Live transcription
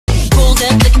pulled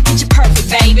up looking picture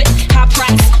perfect, baby. High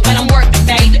price, but I'm working,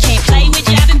 baby. Can't play with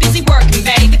you, I've been busy working,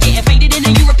 baby. Getting faded in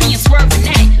a European swerving.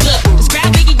 Hey, look,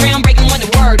 describe Biggie groundbreaking what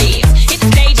the word is. Hit the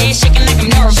stage, ass shaking like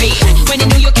I'm nervous. When in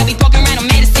New York, I be walking around on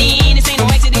medicine. This ain't no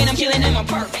accident, I'm killing in my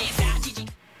purpose.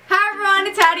 Hi everyone,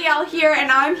 it's Adyel here,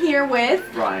 and I'm here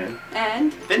with Ryan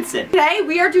and Vincent. Today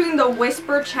we are doing the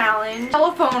Whisper Challenge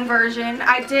telephone version.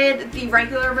 I did the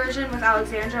regular version with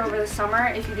Alexandra over the summer.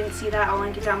 If you didn't see that, I'll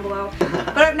link it down below.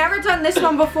 But I've never done this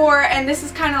one before, and this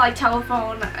is kind of like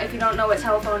telephone, if you don't know what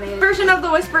telephone is. Version of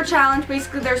the Whisper Challenge,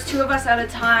 basically there's two of us at a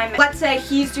time. Let's say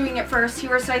he's doing it first, he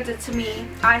recites it to me,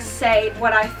 I say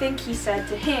what I think he said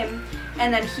to him,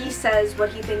 and then he says what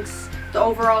he thinks the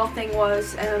overall thing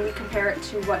was, and then we compare it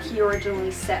to what he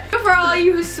originally said. For all of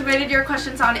you who submitted your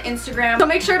questions on Instagram, so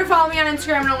make sure to follow me on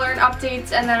Instagram to learn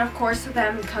updates, and then of course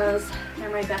them, because they're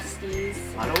my besties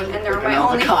and they're my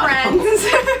only friends.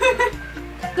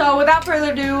 So without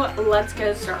further ado, let's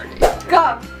get started.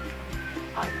 Go!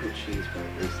 I put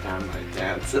cheeseburgers down my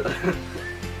pants.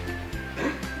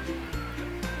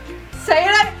 Say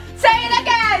it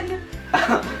again!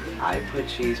 I put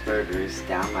cheeseburgers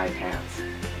down my pants.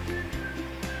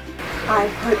 I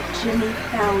put Jimmy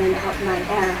Fallon up my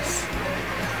ass.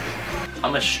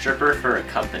 I'm a stripper for a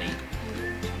company.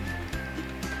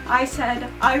 I said,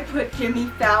 I put Jimmy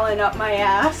Fallon up my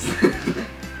ass.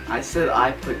 I said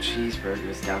I put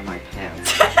cheeseburgers down my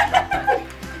pants.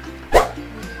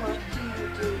 What do you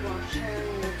do while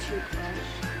sharing your toothbrush?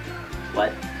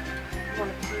 What?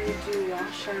 What do you do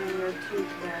while sharing your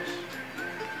toothbrush?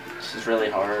 This is really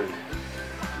hard.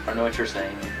 I don't know what you're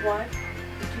saying. What do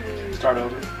you Start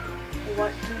over.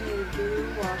 What do you do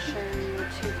while sharing your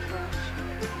toothbrush?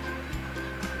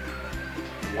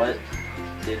 What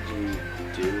did you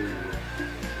do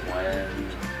when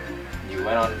you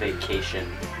went on vacation?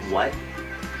 What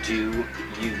do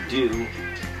you do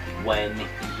when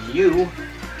you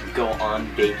go on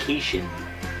vacation?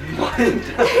 What?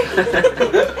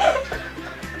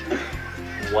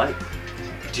 What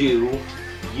do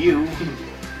you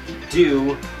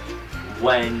do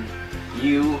when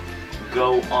you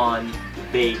go on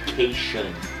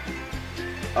vacation?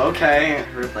 Okay, I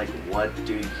heard like, what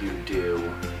do you do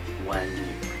when you...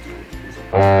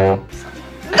 Okay.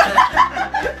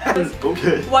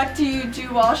 What do you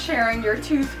do while sharing your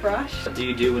toothbrush? What do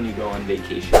you do when you go on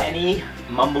vacation? Many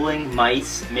mumbling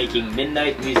mice making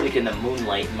midnight music in the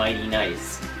moonlight mighty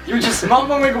nice. You're just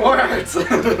mumbling words!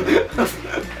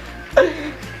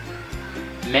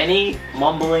 Many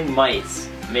mumbling mice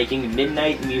making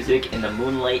midnight music in the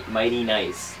moonlight mighty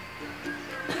nice.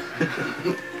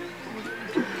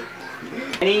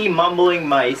 Many mumbling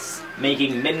mice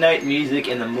making midnight music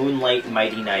in the moonlight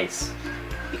mighty nice.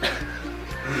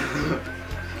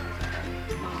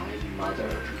 My mother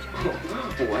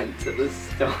went to the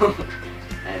store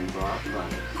and brought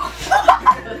money.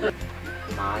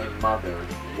 My mother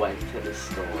went to the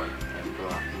store and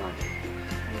brought money.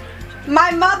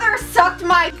 My mother sucked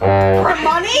my for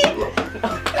money?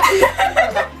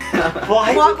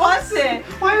 What was it?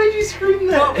 Why did you scream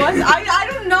that? What was I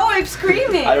don't know, I'm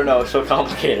screaming. I don't know, it's so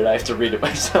complicated, I have to read it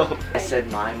myself. I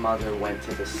said my mother went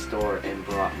to the store and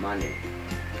brought money.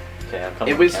 Okay, I'll come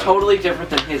It was totally different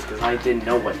than his because I didn't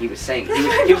know what he was saying.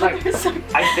 He was like,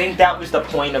 I think that was the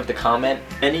point of the comment.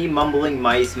 Many mumbling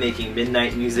mice making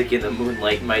midnight music in the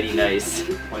moonlight mighty nice.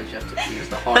 why did you have to use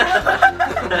the heart?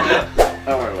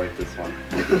 I want to like this one.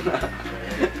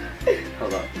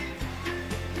 Hold up.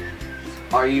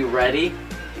 Are you ready?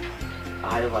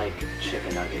 I like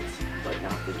chicken nuggets, but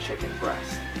not the chicken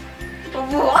breast.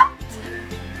 What?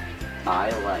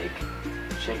 I like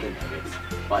chicken nuggets,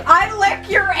 but... I lick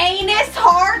your anus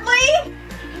hardly?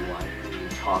 Why are you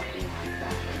talking like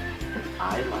that?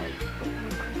 I like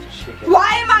chicken...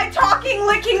 Why am I talking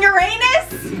licking your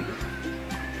anus?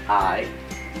 I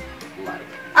like...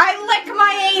 I lick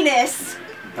my anus.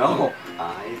 No,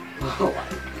 I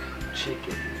like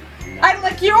chicken nuggets. I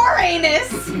lick your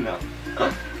anus. No,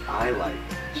 I like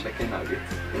chicken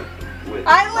nuggets with...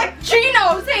 I lick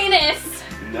Gino's anus.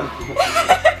 No,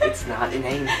 it's not an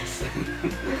anus.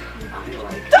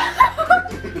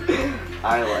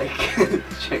 I like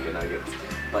chicken nuggets,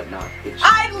 but not the chicken.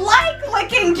 I like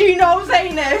licking Gino's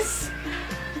anus.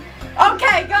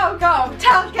 Okay, go.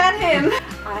 Get him.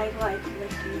 I like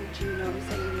licking Gino's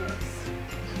anus.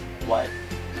 What?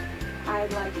 I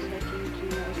like licking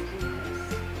Gino's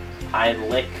anus. I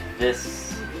lick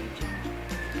this.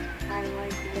 I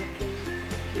like licking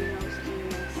Gino's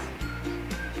anus.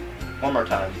 One more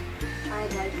time. I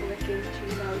like licking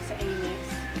Gino's anus.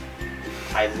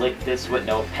 I lick this with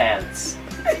no pants.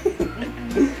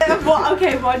 Well,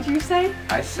 okay, what'd you say?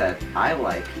 I said I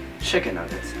like chicken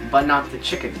nuggets, but not the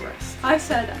chicken breast. I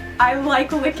said, I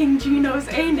like licking Gino's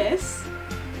anus.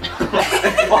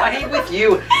 Why with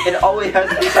you? It always has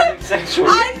to be something sexual.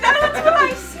 I know, that's what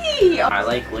I see. I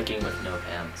like licking with no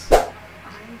pants.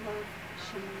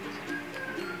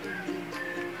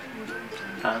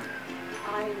 Huh?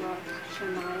 I love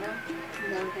Shania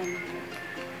more than you.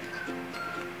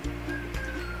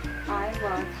 I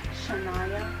love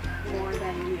Shania more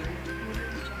than you.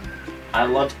 I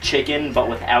love chicken, but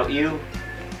without you.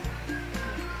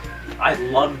 I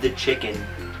love the chicken,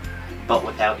 but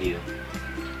without you.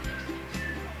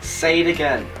 Say it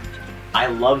again. I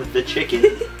love the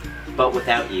chicken, but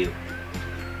without you.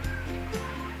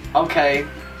 Okay.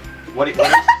 What?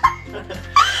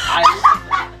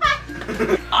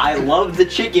 I love the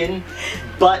chicken,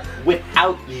 but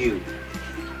without you.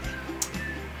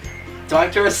 Do I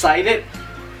have to recite it?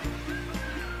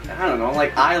 I don't know,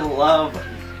 like I love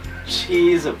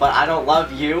cheese, but I don't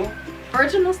love you.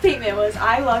 Original statement was,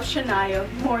 I love Shania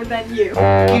more than you. You,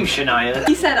 Shania.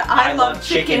 He said, I love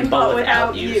chicken, but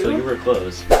without you. So you were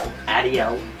close.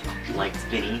 Adyel likes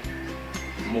Vinny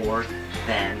more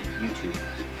than you two.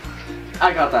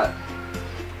 I got that.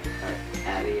 Alright,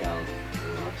 Adyel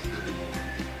loves you more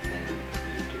than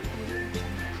you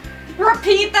do.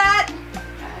 Repeat that!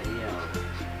 Adyel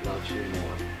loves you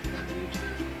more than you do.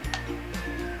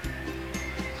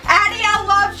 Adyel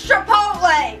loves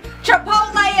Chipotle!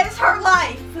 Chipotle is her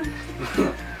life!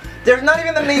 There's not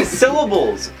even that many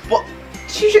syllables. Well,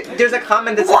 there's a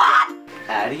comment that's What?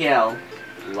 Adyel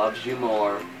loves you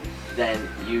more than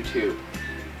you two.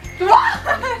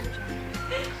 What?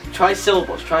 Try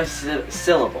syllables, try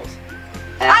syllables.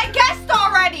 I guessed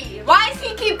already! Why does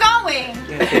he keep going?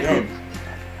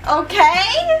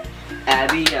 Okay?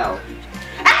 Adyel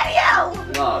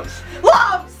Adyel loves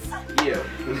loves you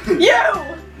you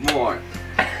more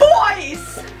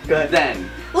boys than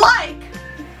like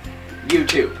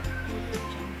YouTube.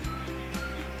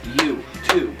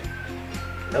 YouTube.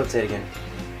 No, say it again.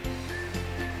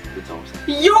 That's all I'm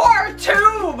saying. your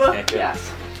tube!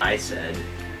 Yes. I said,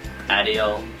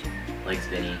 Adyel likes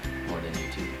Vinny more than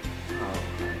you two.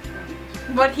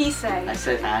 Oh, What'd he say? I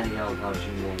said Adyel loves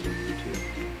you more than you two.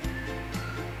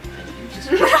 And you just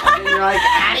And you're like,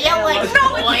 Adyel likes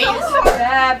boys.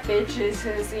 That bitches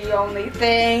is the only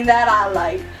thing that I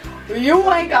like.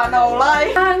 You ain't got no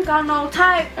life. I ain't got no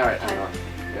type. Alright, hang on.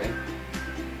 Okay.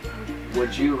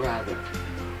 Would you rather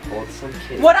hold some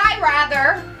kitty? Would I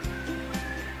rather?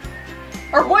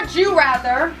 Or would you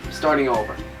rather? Starting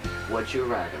over. Would you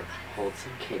rather hold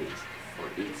some kitties or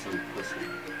eat some pussy?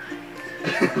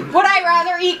 Would I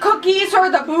rather eat cookies or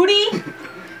the booty?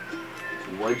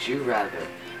 Would you rather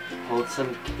hold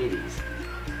some kitties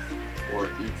or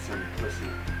eat some pussy?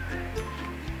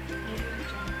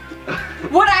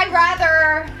 Would I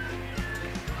rather?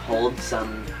 Hold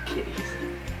some kitties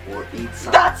or eat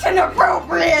some. That's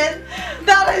inappropriate.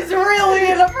 That is really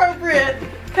inappropriate.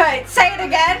 Okay, say it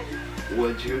again.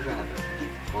 Would you rather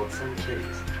hold some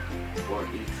kitties or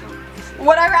eat some pussy?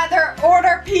 Would I rather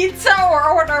order pizza or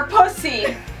order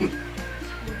pussy?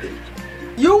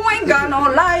 You ain't got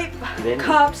no life. Vinny.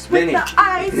 Cups with Vinny. the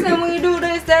ice, and we do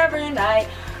this every night.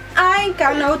 I ain't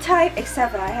got no type,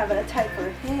 except that I have a type for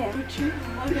him. Would you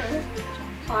rather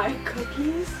buy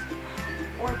cookies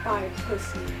or buy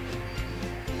pussy?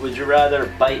 Would you rather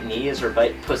bite knees or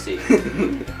bite pussy?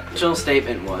 Original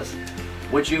statement was,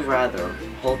 would you rather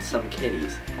hold some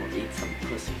kitties or eat some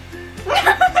pussy?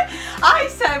 I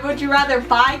said, would you rather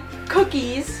buy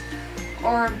cookies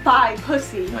or buy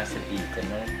pussy? I said eat,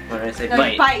 didn't I? What did I say? No,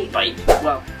 bite. bite. Bite.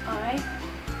 Well, I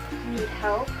need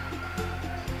help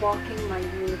walking my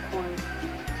unicorn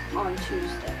on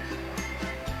Tuesday.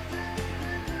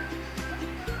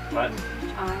 What?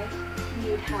 I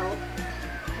need help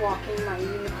walking my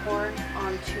unicorn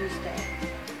on Tuesday.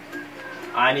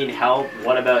 I need help.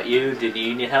 What about you? Did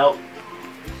you need help?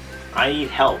 I need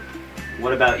help.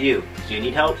 What about you? Do you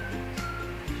need help?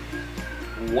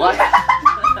 what?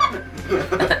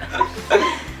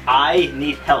 I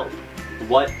need help.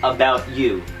 What about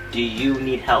you? Do you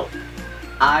need help?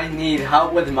 I need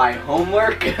help with my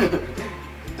homework.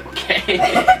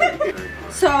 Okay.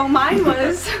 So mine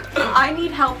was, I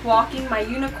need help walking my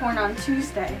unicorn on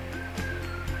Tuesday.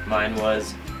 Mine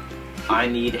was, I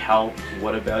need help.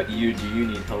 What about you? Do you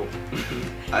need help?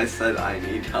 I said I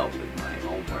need help with my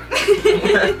homework.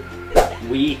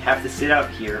 We have to sit out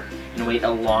here and wait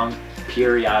a long,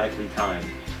 periodically time.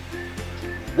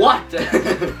 What?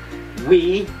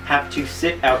 We have to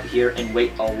sit out here and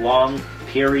wait a long,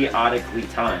 periodically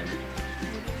time.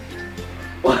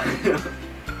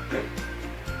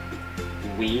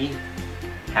 We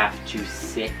have to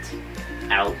sit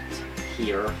out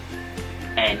here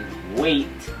and wait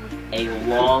a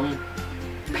long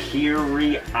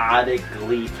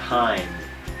periodically time.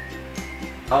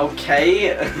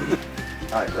 Okay.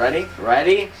 Alright, ready?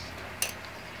 Ready?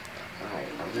 Alright,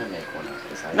 I'm gonna make one up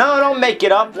this. No, don't make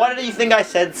it up. What do you think I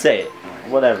said? Say it. Alright.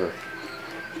 Whatever.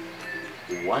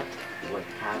 What would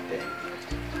happen?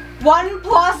 1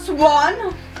 +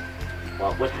 1.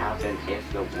 What would happen if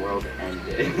the world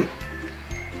ended?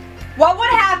 What would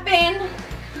happen?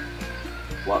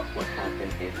 What would happen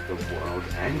if the world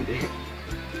ended?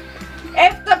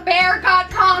 If the bear got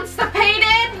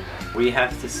constipated? We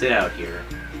have to sit out here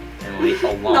and wait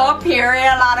a long. No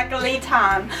periodically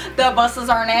time. The buses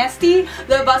are nasty.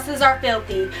 The buses are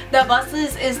filthy. The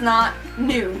buses is not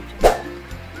new.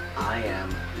 I am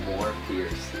more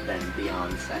fierce than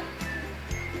Beyonce.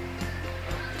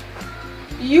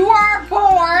 You are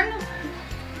born.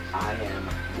 I am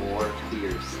more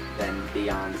fierce than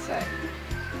Beyonce.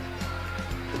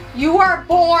 You are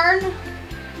born.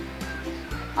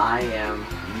 I am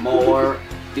more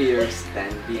fierce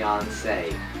than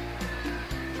Beyonce.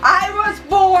 I was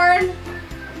born.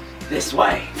 This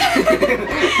way.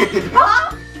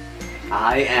 Huh?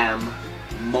 I am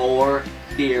more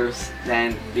fierce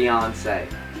than Beyonce.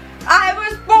 I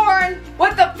was born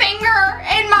with a finger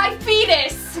in my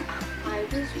fetus. I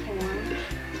was born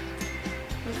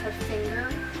with a finger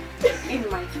in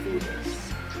my fetus.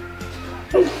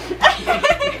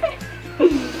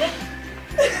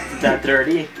 Is that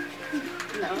dirty?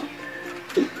 No.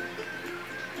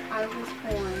 I was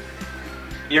born.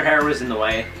 Your hair was in the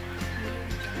way.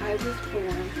 I was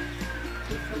born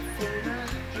with a finger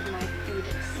in my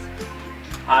fetus.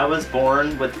 I was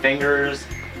born with fingers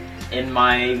in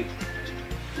my.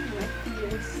 My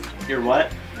fetus. Your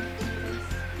what? Fetus.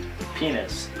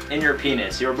 Penis. In your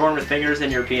penis. You were born with fingers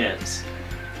in your penis.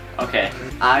 Okay.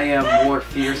 I am more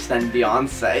fierce than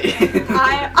Beyonce.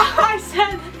 I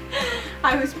said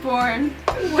I was born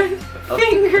with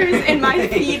fingers in my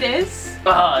fetus.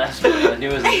 Oh, that's what I knew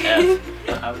it was an F.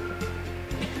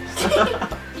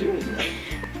 Stop doing that.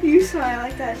 You saw I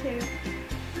like that too.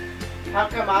 How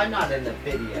come I'm not in the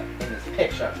video, in this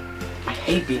picture? I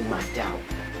hate being left out.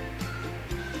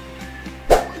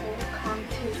 Cole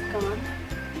cocked his gun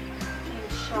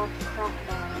and shot the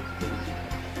crocodile.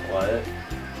 What?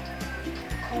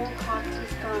 Cole cocked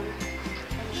his gun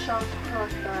and shot the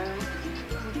crocodile.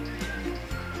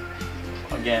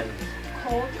 Again.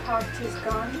 Cole cocked his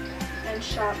gun and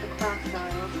shot the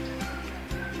crocodile.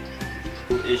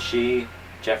 Who is she?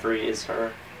 Jeffrey is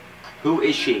her. Who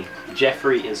is she?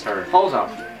 Jeffrey is her. Hold up.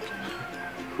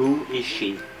 Who is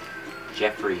she?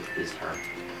 Jeffrey is her.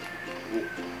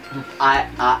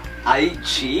 I eat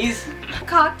cheese?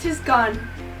 Cocked his gun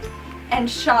and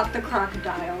shot the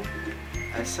crocodile.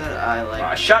 I said I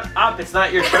like... Shut up! It's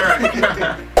not your turn.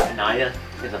 Shania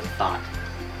is a thought.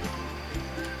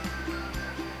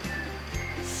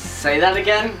 Say that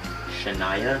again?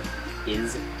 Shania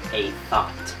is a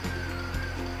thought.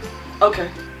 Okay.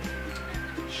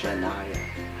 Shania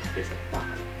is a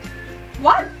thought.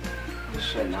 What?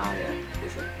 Shania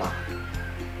is a thought.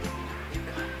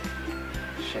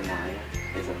 Shania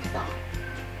is a thought.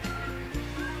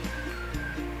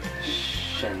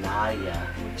 Shania.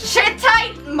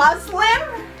 Shittite Muslim?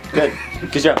 Good.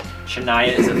 Good job.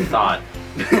 Shania is a thought.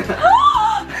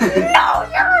 No,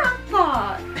 you're a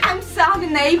thought. I'm sound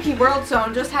in the AP World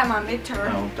Zone. Just had my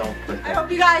midterm. No, don't put I that. hope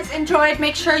you guys enjoyed.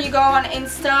 Make sure you go on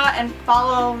Insta and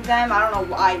follow them. I don't know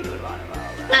why you would want to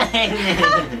follow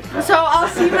them. So I'll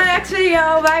see you in my next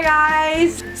video. Bye,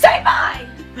 guys. Say bye.